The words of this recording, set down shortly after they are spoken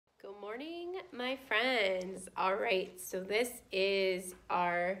morning, my friends. All right, so this is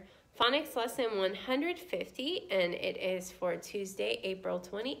our phonics lesson 150, and it is for Tuesday, April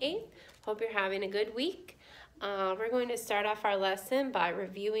 28th. Hope you're having a good week. We're going to start off our lesson by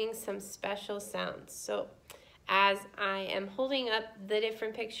reviewing some special sounds. So as I am holding up the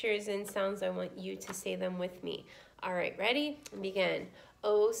different pictures and sounds, I want you to say them with me. All right, ready? Begin.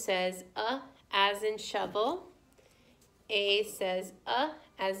 O says as in shovel. A says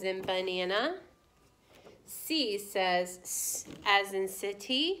as in banana. C says S as in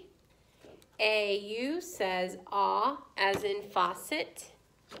city. AU says as in faucet.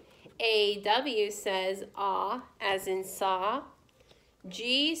 AW says as in saw.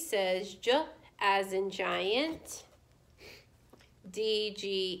 G says J as in giant.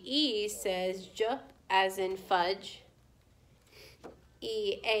 DGE says J as in fudge.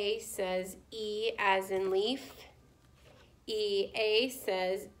 EA says E as in leaf. EA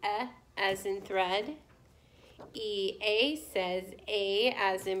says as in thread. EA says A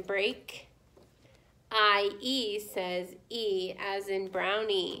as in break. IE says E as in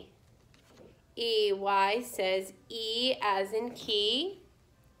brownie. EY says E as in key.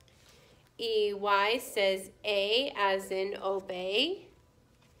 EY says A as in obey.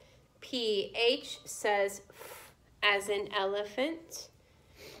 PH says F as in elephant.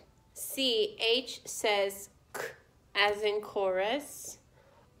 CH says K as in chorus.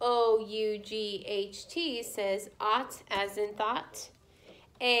 OUGHT says ought as in thought.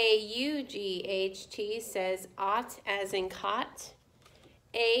 AUGHT says ought as in caught.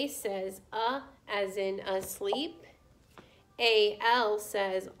 A says as in asleep. AL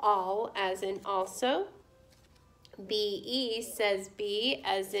says all as in also. BE says be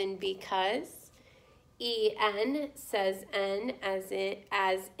as in because. EN says N as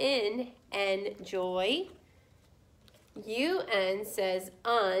in enjoy. UN says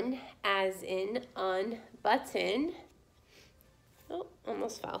as in unbutton. Oh,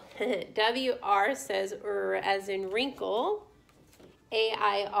 almost fell. WR says as in wrinkle.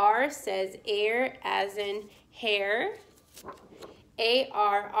 AIR says air as in hair.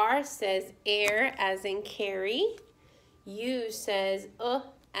 ARR says air as in carry. U says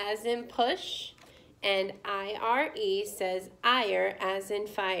as in push. And IRE says ire as in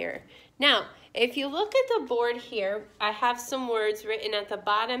fire. Now, if you look at the board here, I have some words written at the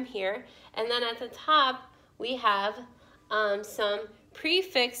bottom here, and then at the top we have some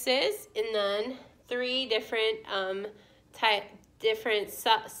prefixes, and then three different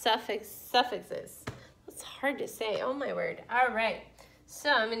suffixes. It's hard to say. Oh my word! All right, so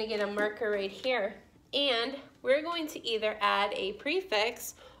I'm going to get a marker right here, and we're going to either add a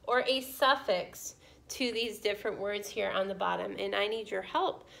prefix or a suffix to these different words here on the bottom, and I need your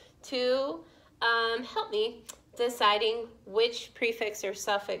help to help me deciding which prefix or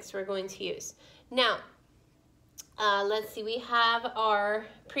suffix we're going to use. Now, let's see, we have our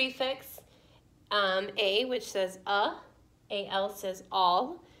prefix A, which says AL says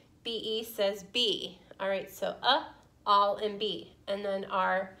all, BE says be. All right, so all, and B. And then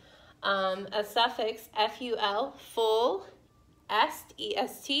our a suffix FUL, full, est,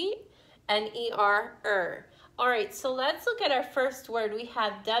 EST, and ER. All right, so let's look at our first word. We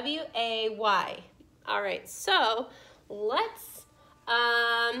have WAY. All right, so let's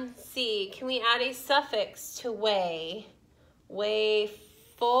see. Can we add a suffix to weigh? Weigh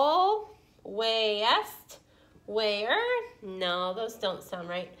full, weighest, weigher? No, those don't sound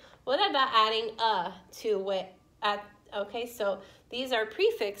right. What about adding to weigh? Okay, so these are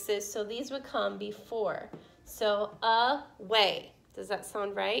prefixes, so these would come before. So weigh. Does that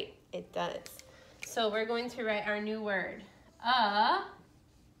sound right? It does. So we're going to write our new word.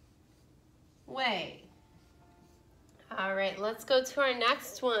 Way. All right, let's go to our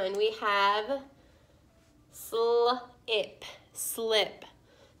next one. We have slip, slip,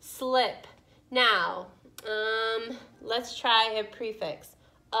 slip. Now, let's try a prefix.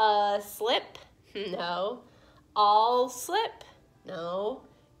 Slip? No. All slip? No.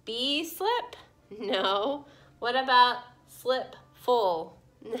 Be slip? No. What about slip full?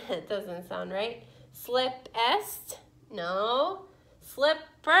 It doesn't sound right. Slip est? No.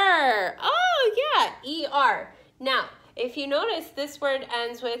 Slipper. Oh, yeah, ER. Now, if you notice, this word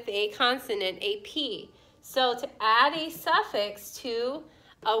ends with a consonant, a P. So to add a suffix to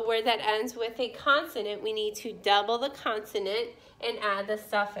a word that ends with a consonant, we need to double the consonant and add the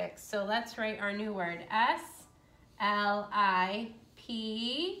suffix. So let's write our new word. S-L-I-P.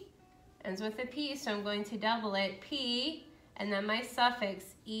 Ends with a P, so I'm going to double it. P. And then my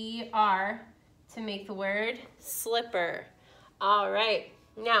suffix, ER, to make the word slipper. All right.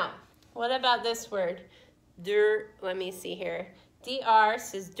 Now, what about this word? Let me see here. DR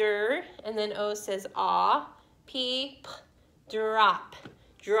says der, and then O says aw. P, drop,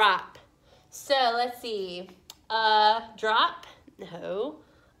 drop. So let's see. Drop, no.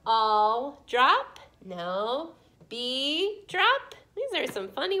 All, drop, no. B, drop. These are some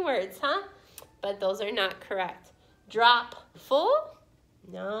funny words, huh? But those are not correct. Drop, full,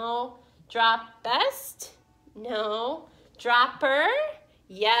 no. Drop, best, no. Dropper,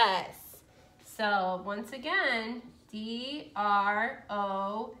 yes. So once again, D-R-O-P,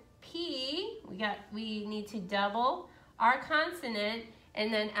 we need to double our consonant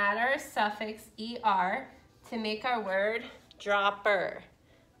and then add our suffix ER to make our word dropper.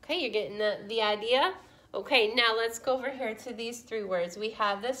 Okay, you're getting the idea? Okay, now let's go over here to these three words. We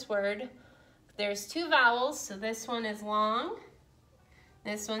have this word, there's two vowels, so this one is long,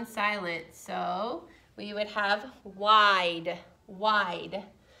 this one's silent. So we would have wide, wide.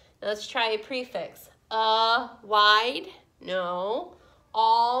 Now let's try a prefix. Wide, no.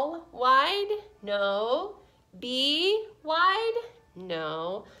 All wide, no. Be wide,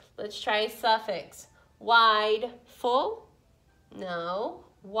 no. Let's try a suffix. Wide, full, no.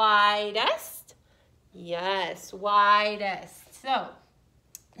 Widest, yes, widest. So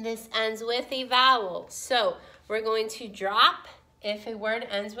this ends with a vowel. So we're going to drop, if a word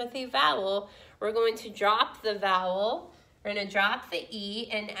ends with a vowel, we're going to drop the vowel. We're going to drop the E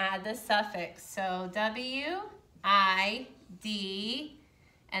and add the suffix. So W-I-D,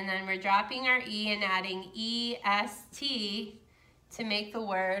 and then we're dropping our E and adding E-S-T to make the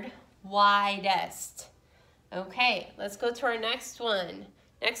word widest. Okay, let's go to our next one.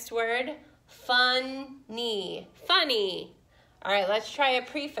 Next word, funny, funny. All right, let's try a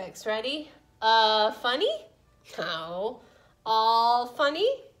prefix. Ready? Funny? No. All funny?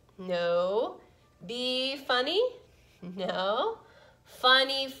 No. Be funny? No.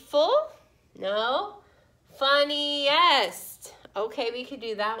 Funny full? No. Funniest. Okay, we could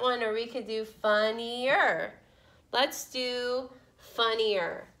do that one, or we could do funnier. Let's do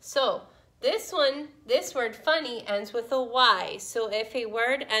funnier. So this word funny ends with a Y. So if a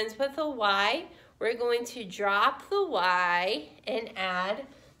word ends with a Y, we're going to drop the Y and add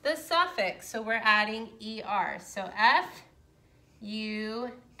the suffix. So we're adding ER. So F-U-N-N.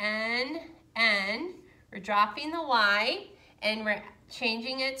 We're dropping the Y and we're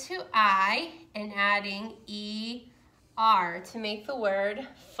changing it to I and adding ER to make the word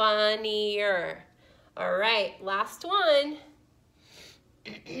funnier. All right, last one.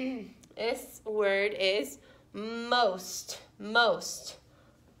 This word is most, most.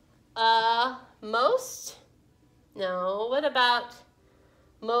 Most? No. What about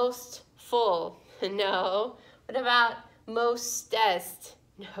most full? No. What about mostest?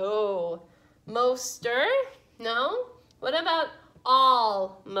 No. Moster? No. What about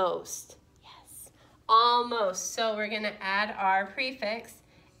almost? Yes. Almost. So we're going to add our prefix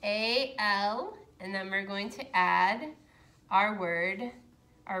AL, and then we're going to add our word,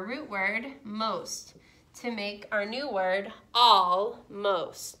 our root word, most, to make our new word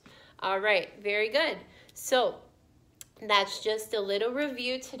almost. All right, very good. So that's just a little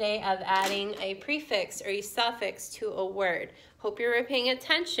review today of adding a prefix or a suffix to a word. Hope you were paying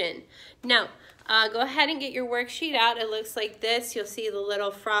attention. Now, go ahead and get your worksheet out. It looks like this. You'll see the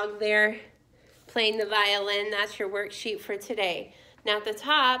little frog there playing the violin. That's your worksheet for today. Now at the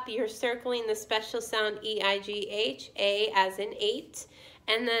top, you're circling the special sound E-I-G-H, A as in 8.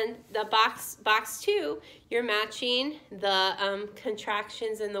 And then the box 2, you're matching the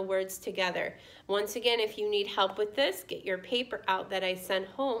contractions and the words together. Once again, if you need help with this, get your paper out that I sent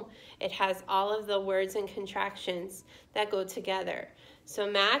home. It has all of the words and contractions that go together. So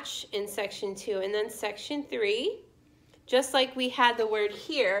match in section 2. And then section 3, just like we had the word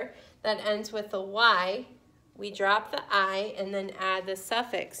here that ends with a Y, we drop the I and then add the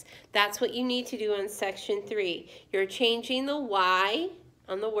suffix. That's what you need to do in section 3. You're changing the Y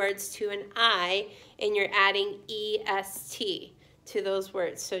on the words to an I, and you're adding EST to those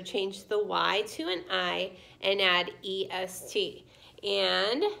words. So change the Y to an I and add EST.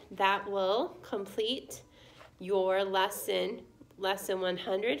 And that will complete your lesson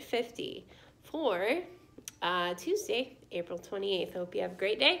 150 for Tuesday, April 28th. Hope you have a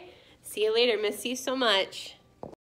great day. See you later. Miss you so much.